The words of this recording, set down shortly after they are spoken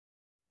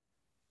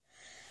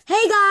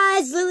Hey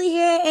guys, Lily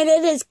here, and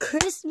it is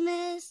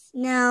Christmas.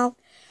 Now,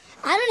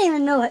 I don't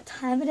even know what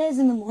time it is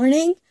in the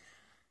morning.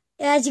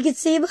 As you can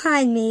see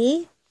behind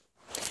me,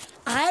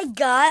 I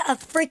got a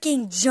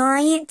freaking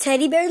giant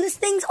teddy bear. This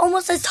thing's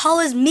almost as tall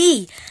as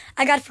me.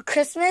 I got it for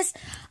Christmas.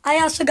 I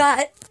also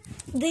got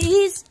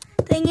these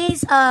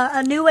thingies,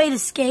 a new way to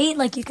skate.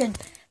 Like you can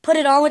put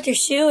it on with your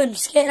shoe and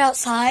skate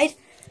outside.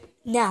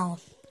 Now,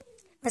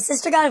 my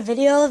sister got a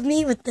video of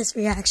me with this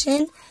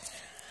reaction.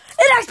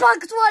 An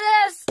Xbox One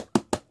S!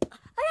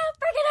 I got a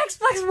freaking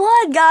Xbox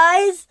One,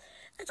 guys!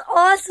 That's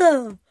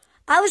awesome!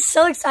 I was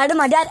so excited.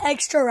 My dad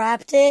extra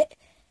wrapped it.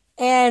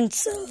 And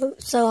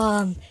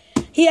so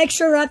he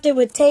extra wrapped it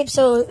with tape,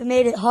 so it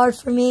made it hard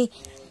for me.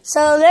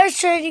 So there's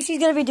Trinity. She's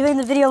going to be doing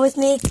the video with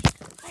me.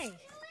 Hey.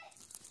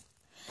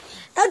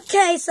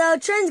 Okay, so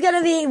Trin's going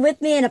to be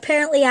with me, and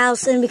apparently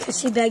Allison, because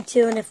she begged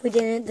to, and if we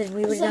didn't, then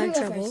we would have in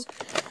trouble.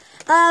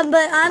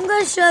 But I'm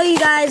going to show you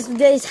guys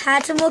these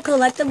Hatchimal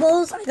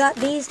collectibles. I got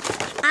these.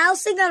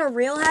 Allison got a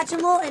real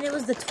Hatchimal, and it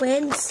was the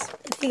twins.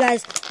 If you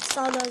guys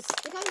saw those.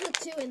 It comes with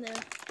two in there.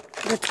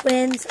 The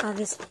twins,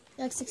 obviously.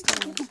 Like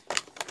 $60.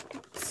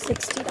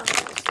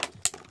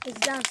 $60. It's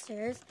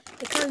downstairs.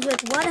 It comes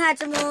with one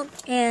Hatchimal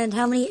and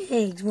how many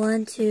eggs?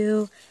 1,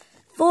 2,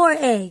 4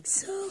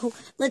 eggs. So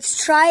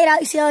let's try it out.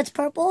 You see how it's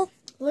purple?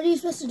 What are you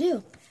supposed to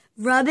do?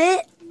 Rub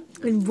it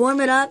and warm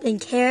it up and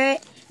care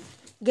it.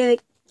 Give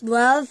it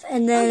love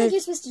and then. I don't think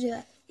you're supposed to do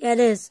that. Yeah, it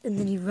is. And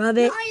then you rub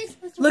it.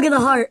 Look at the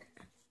heart.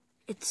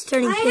 It's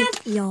turning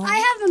pink, y'all. I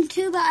have them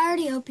too, but I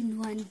already opened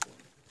one.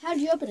 How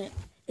did you open it?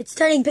 It's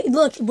turning pink.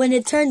 Look, when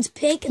it turns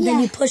pink, and then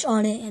you push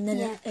on it, and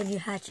then and you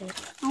hatch it.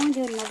 I want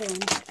to do another one.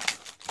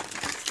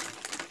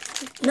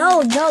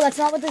 No, that's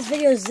not what this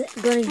video is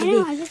going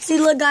to be. See,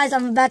 look, guys,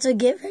 I'm about to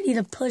get ready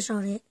to push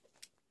on it.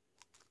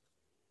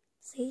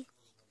 See?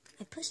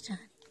 I pushed on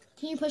it.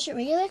 Can you push it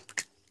regular?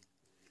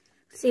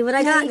 See what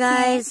I got,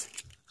 guys.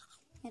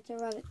 You have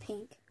to rub it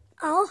pink.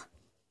 Oh.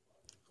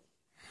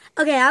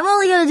 Okay, I'm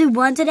only going to do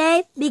one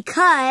today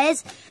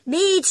because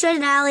me, Trin,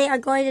 and Allie are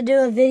going to do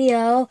a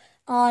video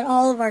on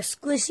all of our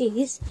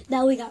squishies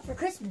that we got for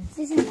Christmas.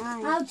 This is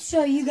mine. I'll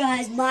show you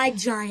guys my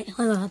giant.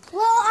 Hold on.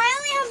 Well, I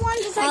only have one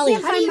because I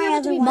can't find my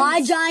other one.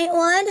 My giant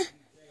one.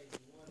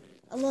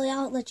 Lily,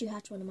 I'll let you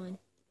hatch one of mine.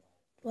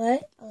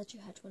 What? I'll let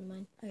you hatch one of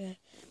mine. Okay.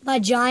 My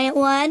giant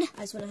one.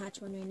 I just want to hatch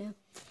one right now.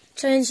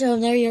 Try and show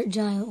them. They're your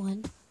giant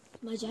one.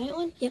 My giant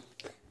one? Yep.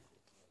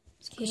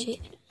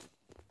 Squishy.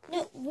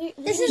 No,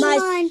 this is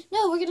mine.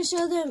 No, we're going to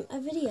show them a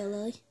video,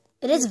 Lily.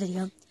 It is a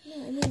video. No,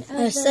 I mean,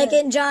 Our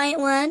second giant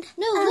one.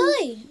 No,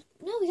 Lily.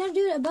 No, we got to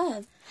do it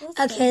above.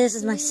 Okay, this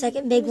is my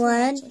second big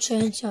one. Try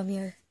and show me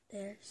your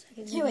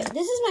second big Hey, wait.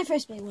 This is my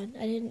first big one.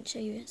 I didn't show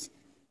you this.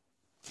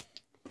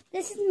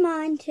 This is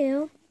mine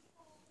too.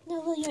 No,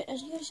 Lily, you got to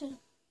show them.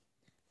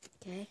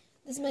 Okay.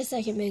 This is my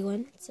second big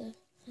one. It's a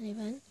honey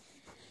bun.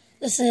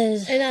 This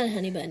is... Not a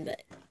honey bun,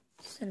 but...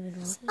 cinnamon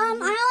roll. I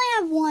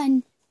only have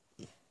one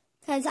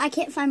because I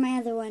can't find my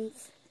other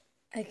ones.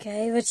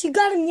 Okay, but you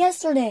got them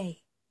yesterday.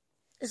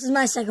 This is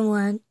my second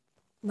one.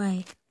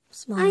 My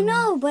small one. I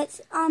know, but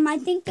I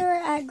think they're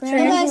at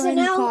Okay, so in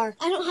the now car.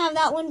 I don't have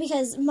that one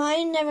because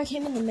mine never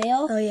came in the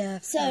mail. Oh, yeah.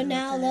 So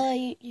now,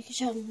 Lily, you can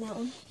show them that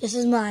one. This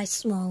is my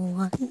small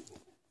one.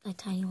 My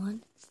tiny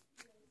one.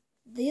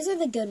 These are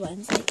the good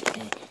ones. Like,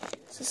 okay,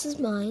 so this is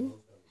mine.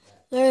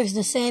 They're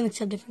the same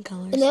except different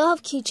colors. And they all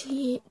have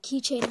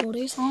keychain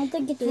holders. I don't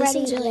think it's This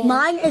ready. really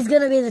Mine is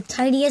going to be the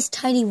tiniest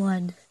tiny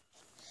one.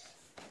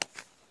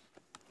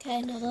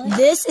 Okay, no, Lily.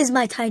 This is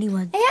my tiny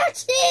one. I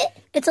hatched it.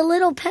 It's a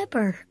little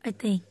pepper, I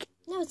think.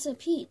 No, it's a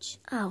peach.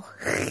 Oh.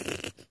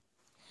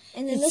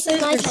 And then It's this is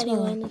my super tiny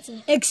small. one. It's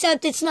a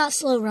Except it's not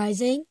slow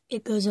rising.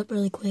 It goes up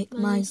really quick.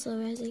 mine slow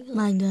rising.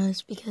 Mine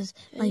does because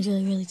mine's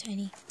really, really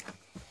tiny.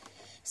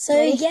 So,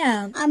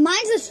 yeah.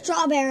 Mine's a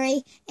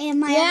strawberry, and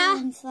my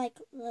other one's like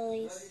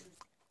Lily's.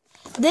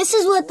 This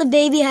is what the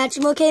baby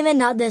Hatchimal came in,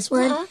 not this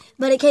one.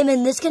 But it came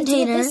in this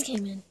container. This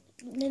came in.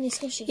 Then it's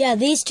squishy. Yeah,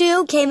 these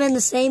two came in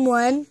the same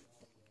one.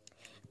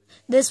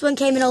 This one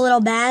came in a little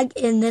bag,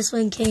 and this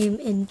one came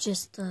in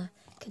just the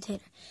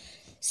container.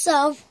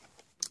 So,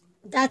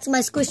 that's my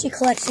squishy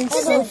collection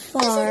so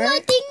far. This is my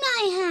thing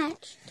I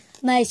hatched.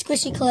 My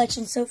squishy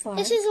collection so far.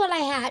 This is what I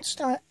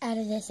hatched out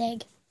of this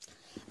egg.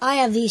 I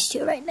have these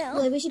two right now.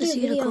 Well, we should do a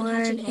video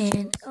on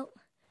hatching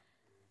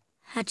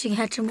hatching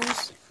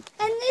Hatchimals.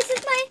 And this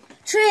is my...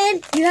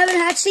 Trin, you haven't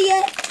hatched it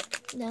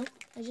yet? No,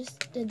 I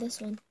just did this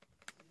one.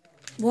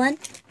 One?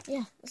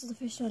 Yeah, this is the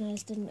first one. I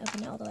just didn't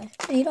open it all the way.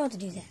 You don't have to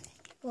do that.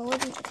 Well, what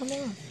didn't come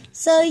off?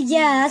 So,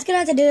 yeah, that's going to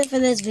have to do it for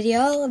this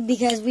video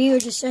because we were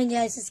just showing you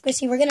guys the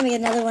squishy. We're going to make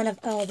another one of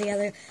all the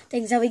other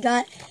things that we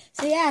got.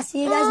 So, yeah,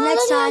 see you guys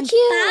next time.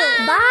 Cute.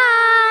 Bye.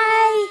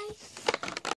 Bye.